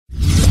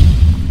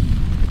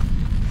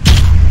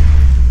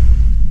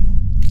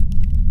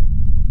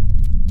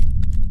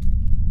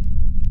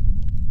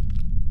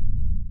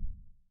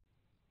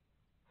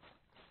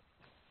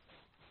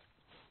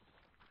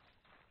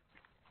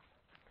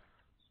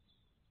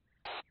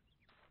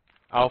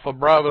Alpha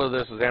Bravo,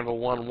 this is Anvil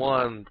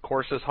 1-1.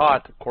 Course is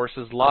hot. Course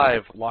is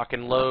live. Lock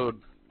and load.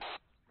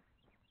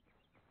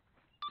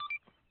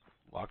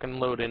 Lock and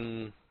load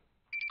in.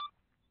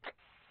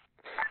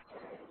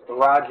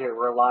 Roger,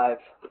 we're live.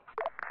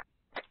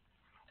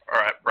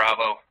 Alright,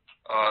 Bravo.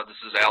 This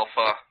is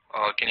Alpha.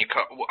 Can you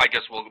I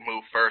guess we'll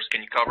move first.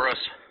 Can you cover us?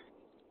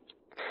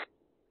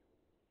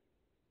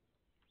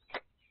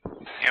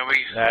 Yeah,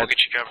 we'll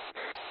get you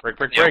covered.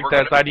 Break,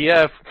 that's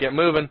IDF. Get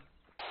moving.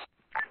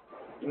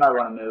 You might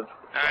want to move.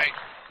 Alright,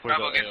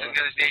 Bravo gets to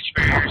the stage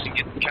barriers and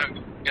get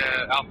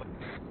Alpha.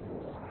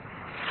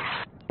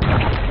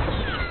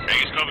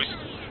 Vegas covers.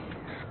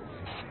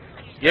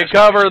 Get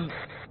covered.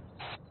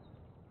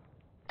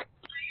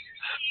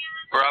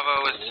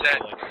 Bravo is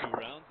set. Like 2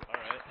 rounds?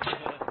 Alright.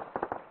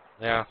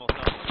 Yeah.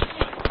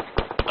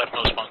 Left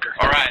nose bunker.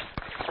 Alright.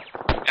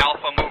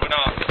 Alpha moving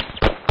up.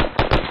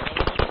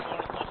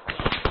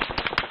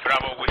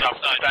 Bravo, we have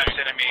Spanish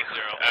enemy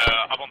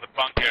up on the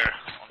bunker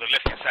on the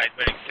left hand side,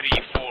 bearing 3,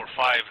 4,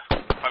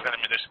 500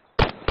 meters.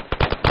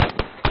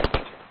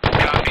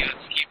 Copy,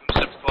 let's keep them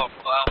simple off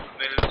Alpha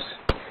moves.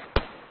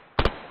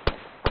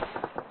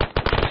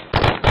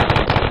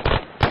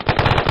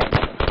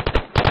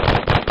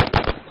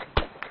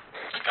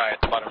 Guy at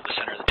the bottom of the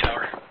center of the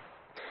tower.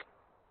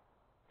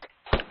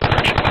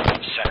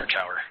 Center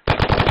tower.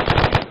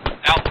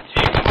 Alpha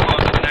team, move on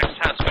to the next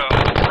Tesco.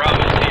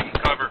 Bravo team,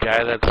 cover.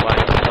 Guy that's by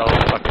himself,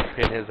 fucking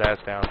pin his ass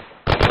down.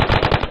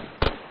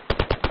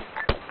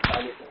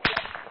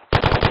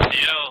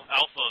 Yo,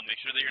 Alpha, make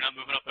sure that you're not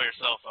moving up by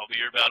yourself. I'll be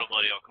your battle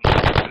buddy. I'll come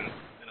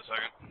in a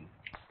second.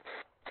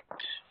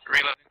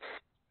 Reload.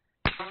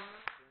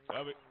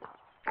 Copy.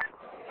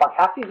 Fuck,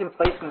 half these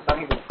emplacements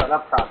aren't even set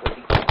up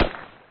properly.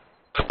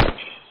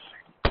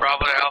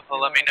 Bravo to Alpha,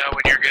 let me know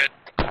when you're good.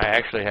 I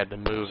actually had to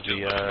move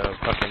the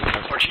fucking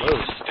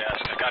Portuguese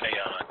desk. I got a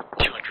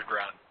 200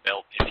 round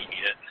belt if you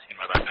need it in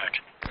my backpack.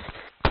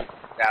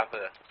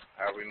 Alpha,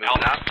 are we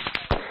moving out?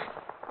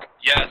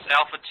 Yes,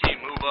 Alpha team,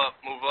 move up.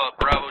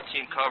 Bravo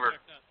team, cover.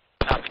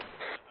 Copy.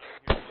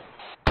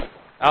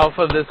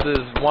 Alpha, this is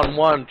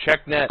 1-1.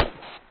 Check net.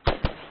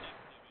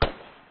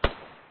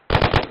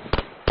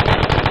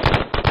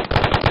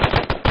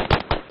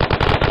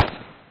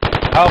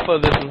 Alpha,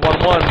 this is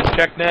 1-1.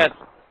 Check net.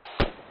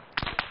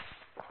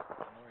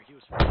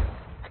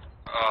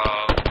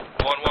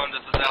 1-1,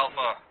 this is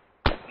Alpha.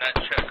 Net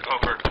check,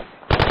 over.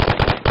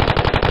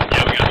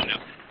 Yeah, we got you.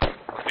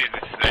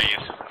 Today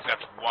is got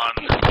 1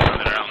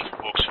 round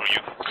books for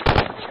you.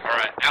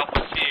 Alright,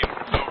 Alpha team,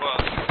 move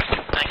up.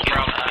 Thank you.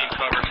 Bravo team,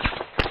 cover.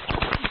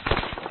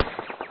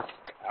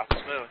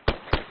 Alpha's moving.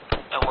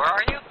 Where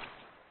are you?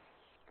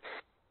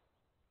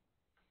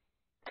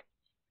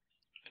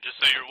 Just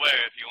so you're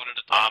aware, if you wanted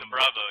to talk to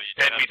Bravo, you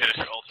 10 have meters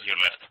to alter your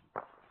left.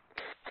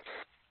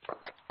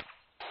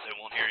 They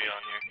won't hear you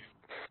on here.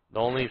 The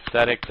only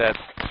static that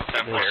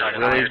is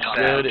really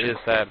good is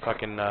that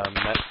fucking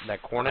that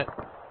cornet.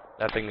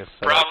 That thing is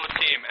set. Bravo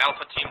team,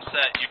 Alpha team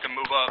set. You can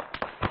move up.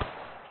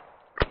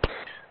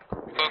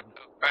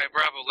 Alright,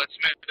 Bravo, let's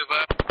move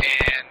up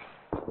and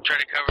try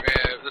to cover.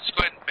 Let's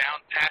go ahead and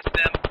bound past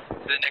them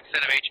to the next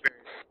set of H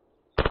barriers.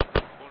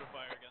 Mortar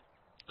fire again.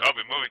 I'll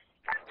be moving.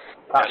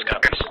 Copy. Yes,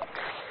 copies.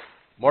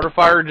 Mortar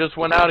fire just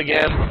went out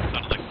again.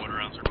 Sounded like mortar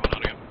rounds are going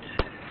out again.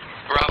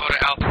 Bravo to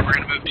Alpha, we're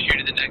going to move you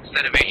to the next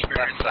set of H barriers.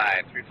 Left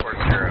side, 340,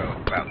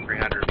 about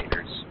 300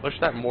 meters. Push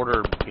that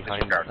mortar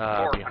behind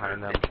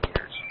behind them.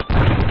 Meters.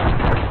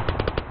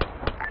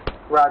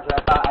 Roger,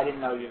 I didn't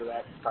know you were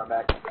that far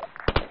back.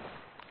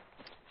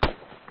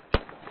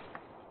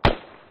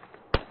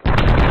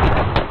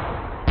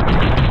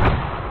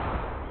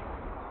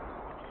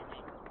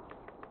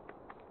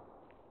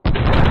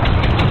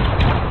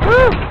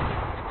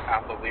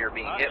 Alpha, we are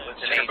being hit with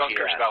an ATS.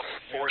 Bunker's about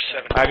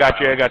 470. I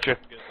got you.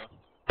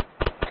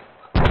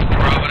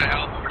 Bravo to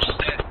Alpha, we're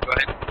set. Go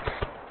ahead.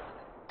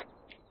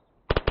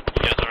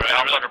 You guys alright?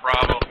 Alpha to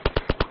Bravo.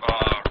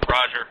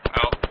 Roger,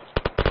 out.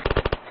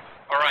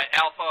 Alright,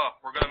 Alpha,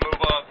 we're gonna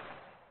move up.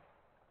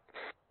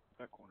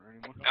 That corner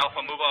anymore.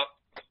 Alpha, move up.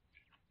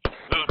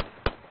 Move.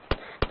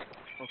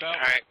 Look out.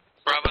 Alright,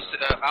 Bravo's,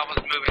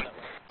 Alpha's moving.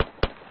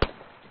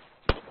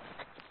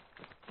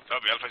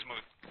 Copy, Alpha's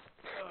moving.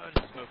 I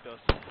just smoked us.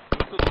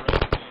 Move to the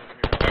right.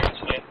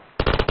 Over here.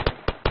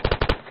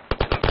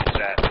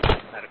 Set.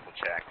 Medical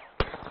check.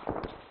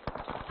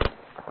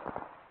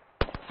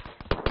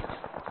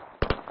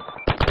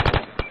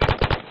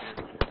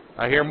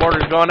 I hear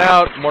mortars going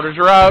out. Mortars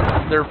are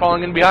out. They're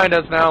falling in behind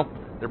us now.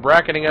 They're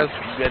bracketing us.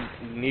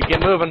 We need to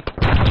get moving.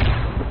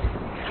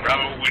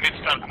 Bravo, we need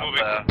to start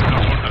moving.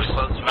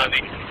 Mortars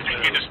landing. 3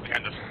 meters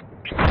behind us.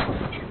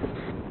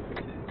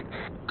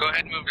 Go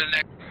ahead and move to the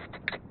next.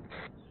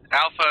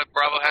 Alpha,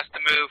 Bravo has to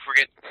move. We're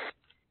getting.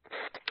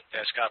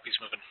 Yes, copy's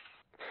moving.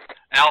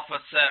 Alpha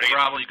set.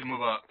 Bravo, you can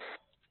move up.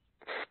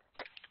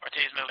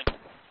 RT's moving.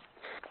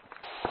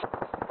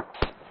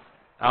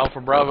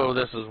 Alpha Bravo,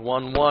 this is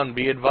 1-1.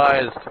 Be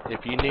advised,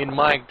 if you need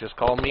Mike, just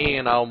call me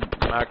and I'll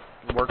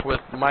work with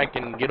Mike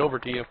and get over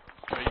to you.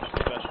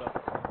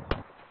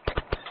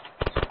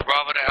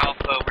 Bravo to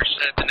Alpha, we're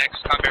at the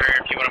next combat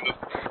area if you want to move.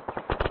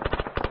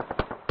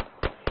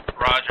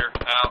 Roger,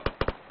 out.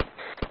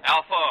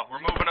 Alpha, we're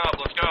moving up,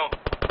 let's go.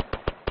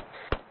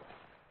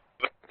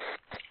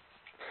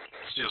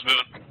 Steel's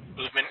moving.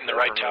 Movement in the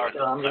right tower.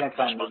 So I'm gonna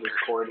try and move this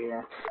cord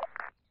here.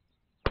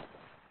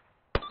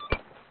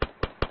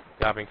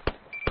 Copy.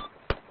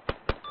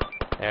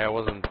 Yeah, it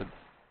wasn't the...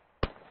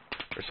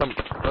 There's some...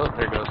 Oh,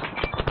 there it goes.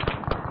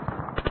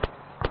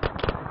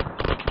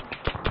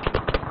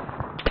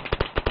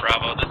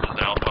 Bravo, this is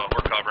Alpha,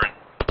 we're covering.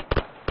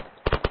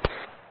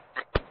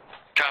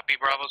 Copy,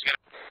 Bravo's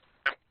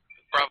gonna...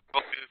 Bravo,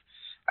 move.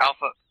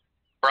 Alpha,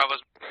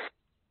 Bravo's...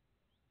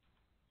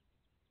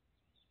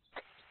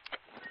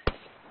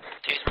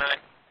 T's moving.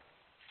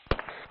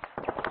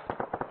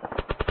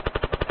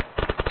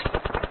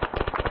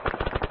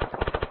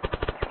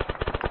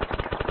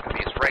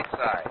 He's right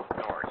side,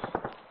 north.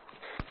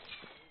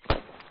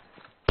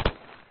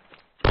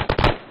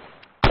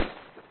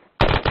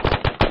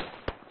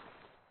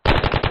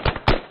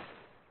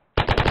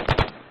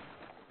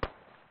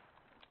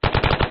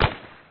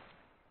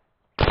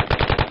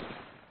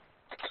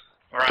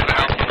 Alright,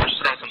 Alpha, we're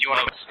still some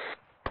smokes.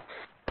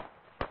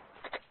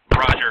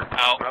 Roger,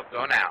 out. Smoke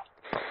going out.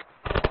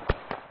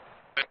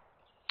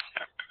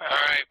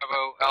 Alright,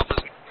 Bravo,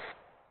 Alpha's...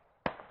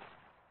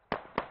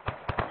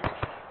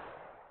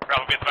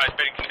 Bravo, be advised,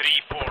 bearing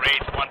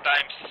 348 one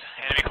times.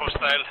 Enemy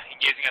hostile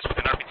engaging us with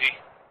an RPG.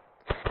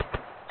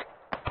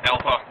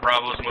 Alpha,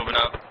 Bravo's moving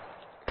up.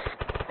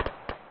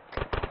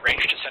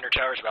 Range to center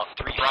tower is about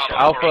 3. Bravo.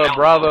 Alpha,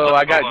 Bravo,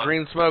 I got Alpha.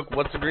 green smoke.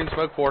 What's the green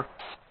smoke for?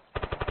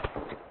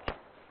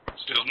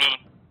 Steel's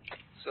moving.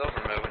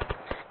 Silver moving.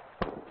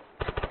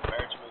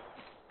 Barrett's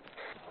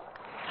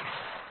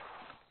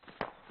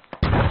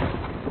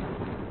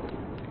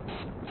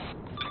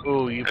moving.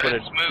 Ooh, you put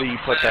it. So you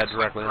put that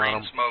directly on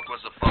him. Smoke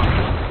was the fuck.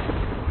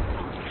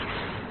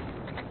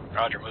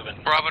 Roger, moving.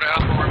 Bravo to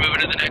Alpha, we're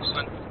moving to the next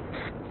one.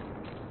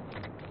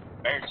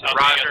 Barrett's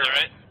Roger.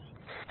 right?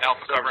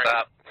 Alpha covering. Silver's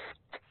up.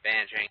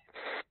 Bandaging.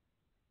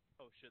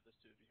 Oh shit, there's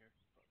two of you here.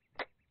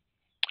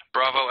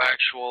 Bravo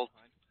actual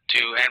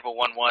to Anvil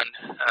 1-1.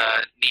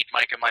 Need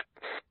Mike and my...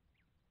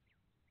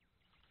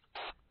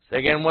 Say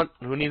again, what?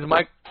 Who needs a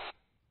mic?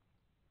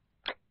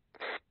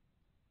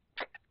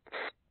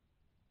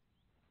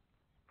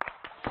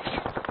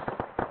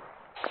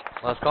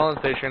 Last calling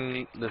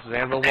station. This is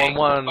Anvil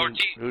 1-1.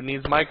 Who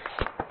needs mic?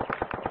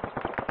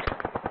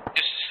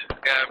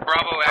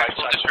 Bravo Right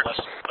actual side, district.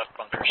 left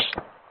bunkers.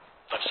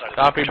 Left side of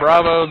the Copy,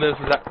 Bravo. This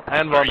is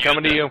Anvil. I'm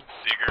coming to you.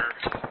 Digger,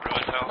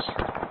 Ruins House.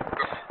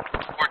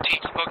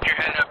 14, poke your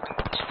head up and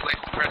place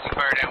the pressing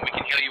fire down. We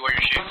can heal you where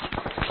you're shooting.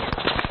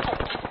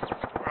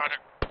 Roger.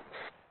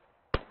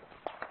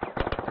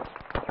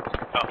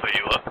 Alpha,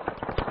 you up?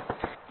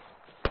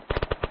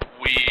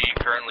 We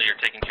currently are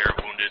taking care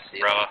of wounded. Seal,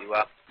 Bravo. you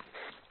up.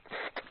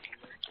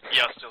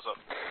 Yeah, Steel's up.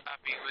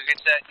 Copy. We get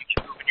that. You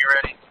keep moving. You're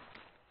ready.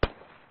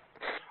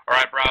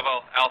 Alright,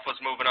 Bravo. Alpha's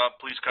moving up.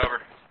 Please cover.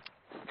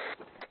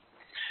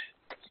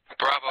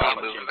 Bravo, Keep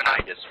Alpha's moving moving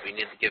up. behind us. We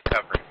need to give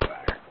covering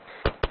fire.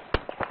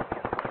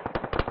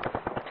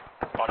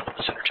 Bottom of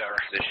the center tower.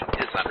 Position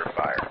is under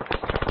fire.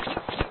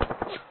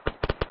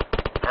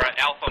 Alright,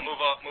 Alpha,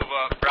 move up, move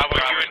up. Bravo,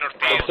 you're in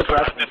northeast.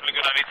 Suppression. Definitely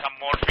gonna need some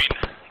morphine.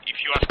 If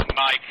you ask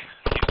Mike,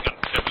 he's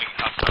gonna definitely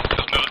have some.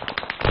 Steel's moving.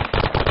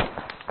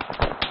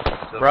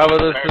 Bravo,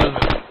 this is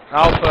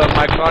Alpha.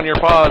 Mike's on your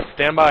pause.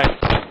 Stand by.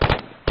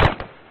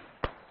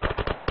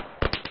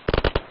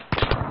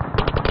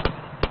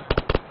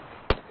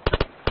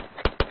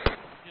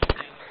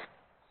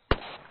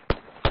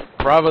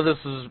 Bravo, this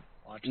is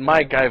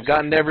Mike. I've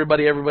gotten to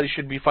everybody. Everybody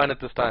should be fine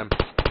at this time.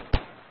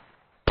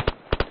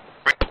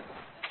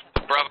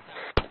 Bravo.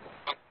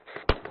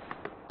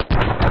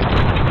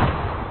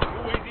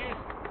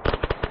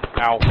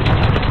 Ow.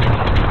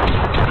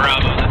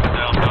 Bravo, this is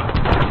Alpha.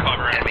 We're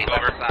covering. Enemy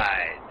Cover. left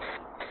side.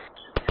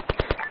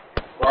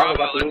 Bravo,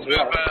 Bravo, let's got the move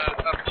up.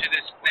 up to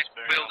this next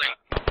building.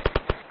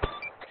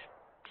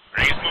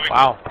 Range moving.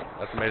 Wow,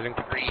 that's amazing.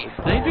 3,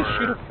 They just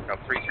shoot 4,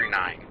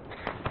 339.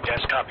 Yes,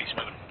 copy, he's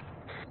moving.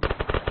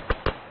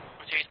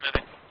 He's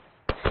moving.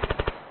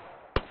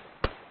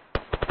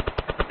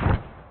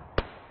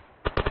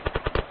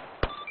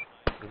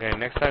 Okay,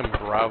 next time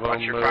Bravo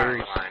Watch your firing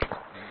moves, line.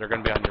 they're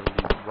going to be on your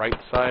right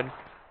side.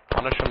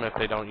 Punish them if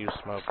they don't use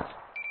smoke.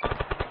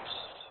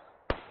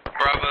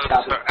 Bravo's,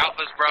 Copy.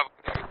 Alpha's Bravo.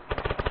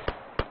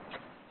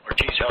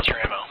 Ortiz, how's your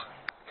ammo?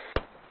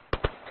 I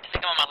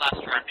think I'm on my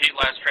last repeat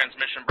last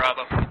transmission,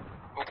 Bravo.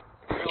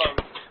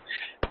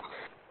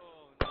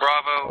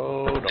 Bravo.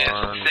 Oh,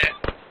 darn. Is set.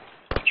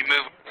 You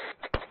move.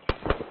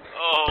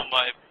 Oh,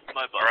 my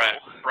bubble. Alright,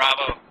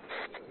 Bravo.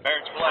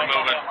 Barrett's We're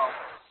moving.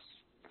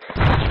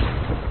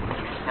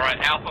 Alright,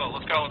 Alpha,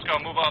 let's go,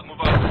 move up, move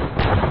up.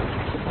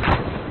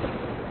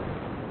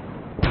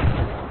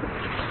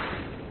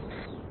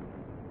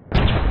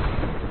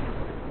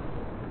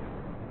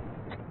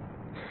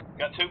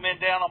 Got 2 men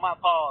down on my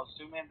paws.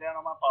 2 men down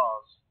on my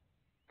paws.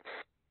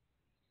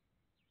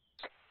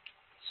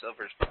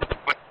 Silver's.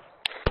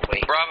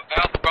 Wait. Bravo to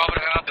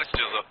Alpha,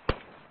 still up.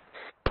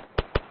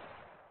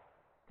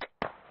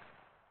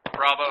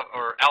 Bravo,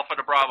 or Alpha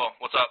to Bravo.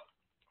 What's up?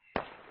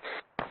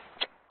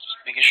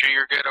 Just making sure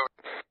you're good over.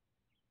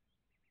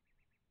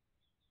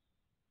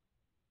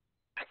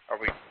 Are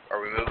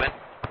we moving?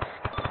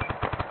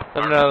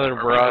 Another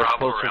barrage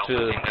Bravo or closer Alpha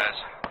to team, guys?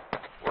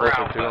 We're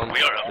closer to Alpha. them.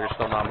 We are Alpha. They're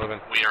still not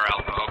moving. We are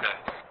Alpha, okay.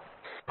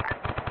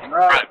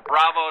 Right. Alright,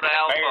 Bravo to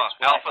Alpha. Bears,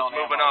 flash Alpha's on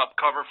moving ammo. up.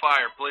 Cover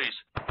fire, please.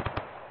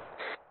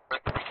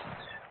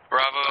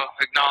 Bravo,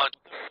 acknowledge.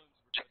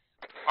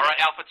 Alright,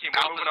 Alpha team,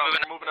 we're Alpha's moving up.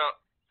 moving. We're moving up.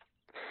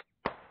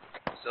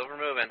 Silver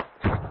moving.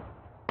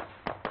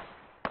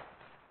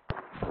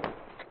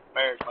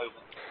 Bears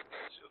moving.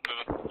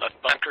 Left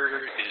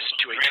bunker is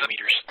 282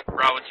 meters.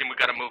 Bravo team, we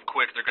gotta move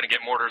quick. They're gonna get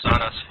mortars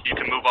on us. You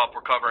can move up.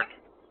 We're covering.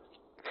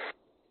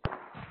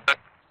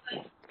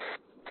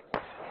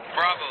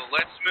 Bravo,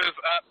 let's move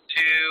up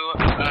to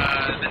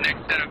the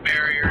next set of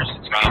barriers.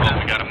 It's Bravo,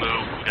 we gotta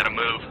move. We gotta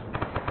move.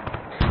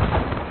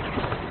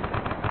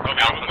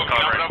 Alpha's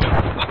covering.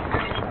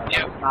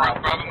 Yeah,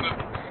 Bravo move.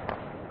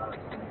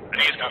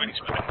 I think it's moving. He's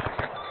moving.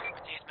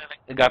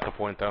 It got the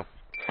point though.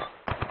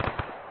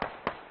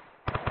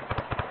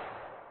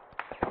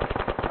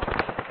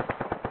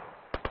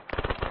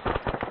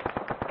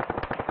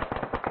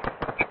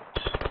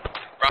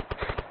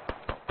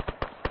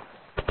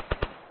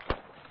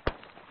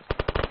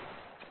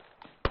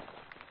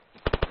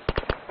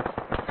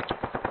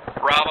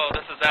 Bravo,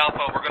 this is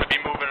Alpha. We're gonna be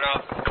moving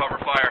up. Cover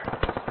fire.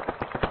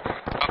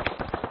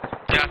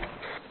 Yeah.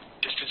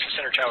 Distance to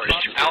center tower is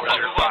 2 Alpha,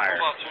 under move up, fire.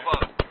 move up, move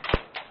up.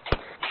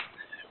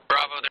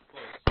 Bravo,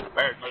 there.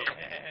 Bears moving.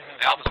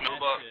 Alpha's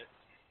move up.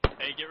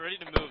 Hey, get ready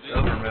to move.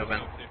 Silver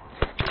moving.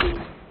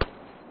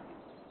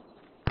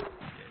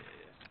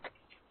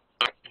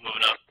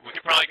 Moving up. We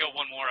could probably go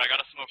one more. I got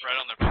a smoke right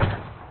on their bunker.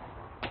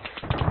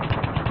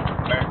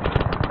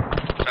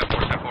 Step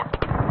 4, step 4.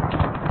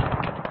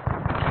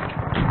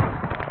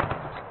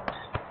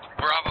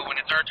 Bravo,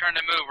 when it's our turn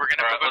to move, we're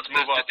gonna Alright, move up let's to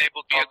those move up.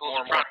 disabled vehicles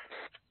in front.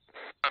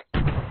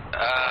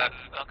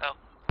 Go.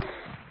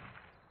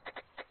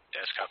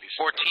 Yes, copies.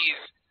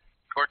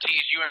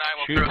 Ortiz, you and I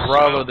will Shoot throw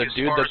Bravo, smoke the as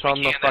dude far that's as we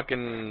on the can.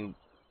 fucking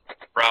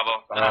Bravo,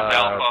 this is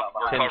Alpha.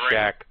 We're tin covering.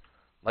 shack.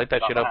 Light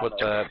that shit up with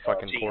that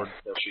fucking cord.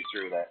 They'll shoot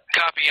through that.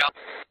 Copy, Al.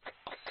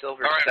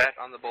 Silver All right. set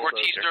on the bulldozer.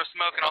 Ortiz, throw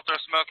smoke, and I'll throw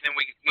smoke, and then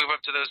we move up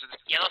to those.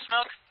 Yellow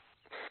smoke?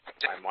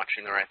 I'm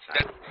watching the right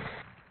side.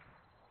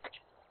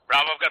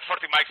 Bravo, I've got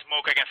 40 mic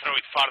smoke. I can throw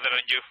it farther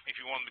than you if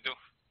you want me to.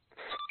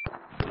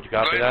 Did you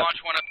copy Go ahead and that? launch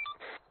one up.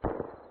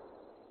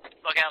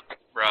 Look out.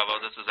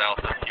 Bravo, this is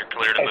Alpha. You're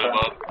clear to move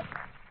up.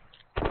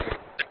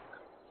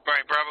 All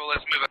right, Bravo,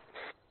 let's move up.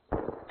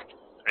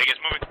 Are you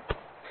guys moving?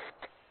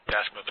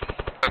 Yes, moving.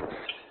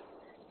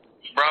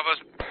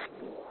 Bravo's.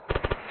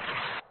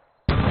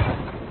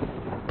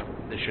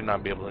 They should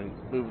not be able to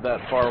move that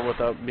far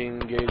without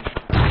being engaged.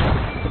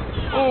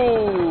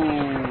 Oh,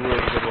 that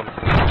was a good one.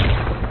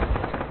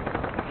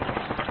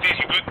 Ortiz,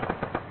 you good?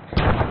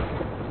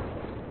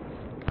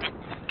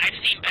 I've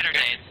seen better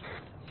days.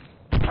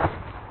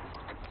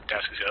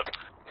 Task is up.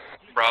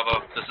 Bravo,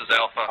 this is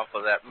Alpha. Alpha,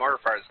 that mortar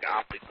fire's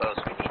awfully close.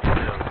 We need to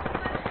move.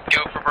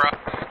 Go for Bravo.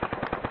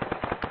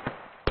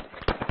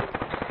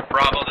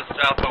 Bravo, this is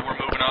Alpha. We're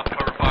moving up.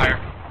 Cover fire.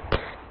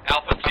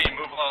 Alpha team,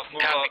 move up,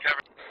 move Down, up. we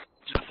cover.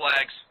 To the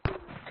flags.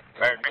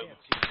 Bears moving.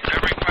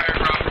 Covering fire,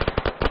 Bravo.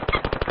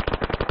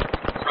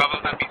 Bravo,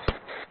 copies.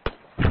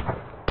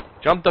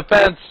 Jump the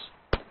fence.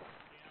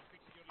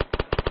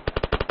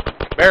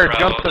 Bears, Bravo,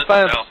 jump the this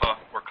fence. is Alpha.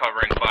 We're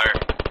covering fire.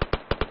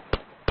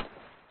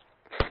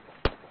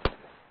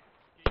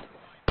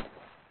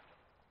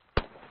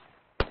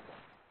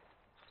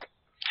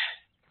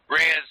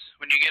 Reyes,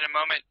 when you get a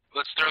moment,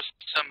 let's throw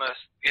some,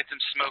 get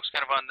some smokes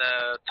kind of on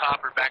the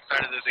top or back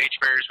side of those H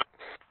barriers.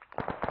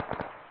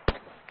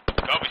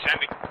 Copy,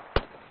 Sandy.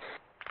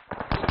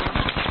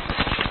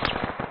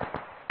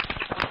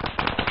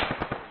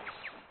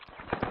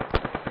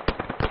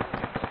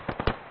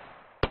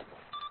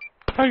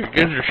 Oh, you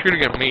guys are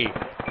shooting at me.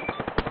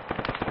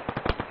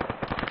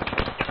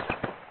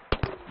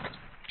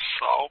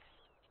 So?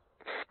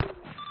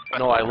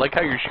 No, I like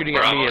how you're shooting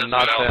at Bravo, me this and is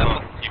not Alpha. them.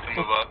 You can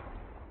move up.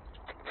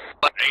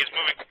 Reyes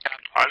moving.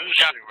 I'm just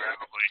shooting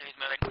randomly. He's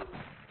moving.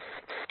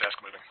 Desk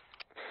moving.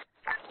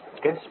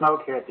 Good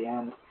smoke here at the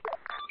end.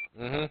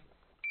 Mm-hmm.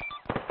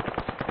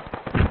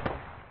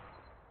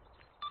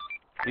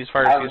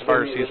 Ceasefire,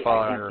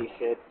 ceasefire.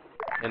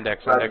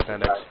 Index, index,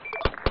 index.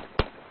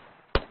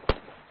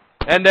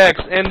 Index,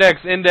 index,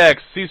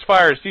 index.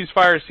 Ceasefire,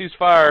 ceasefire,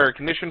 ceasefire.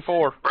 Condition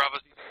 4. Bravo,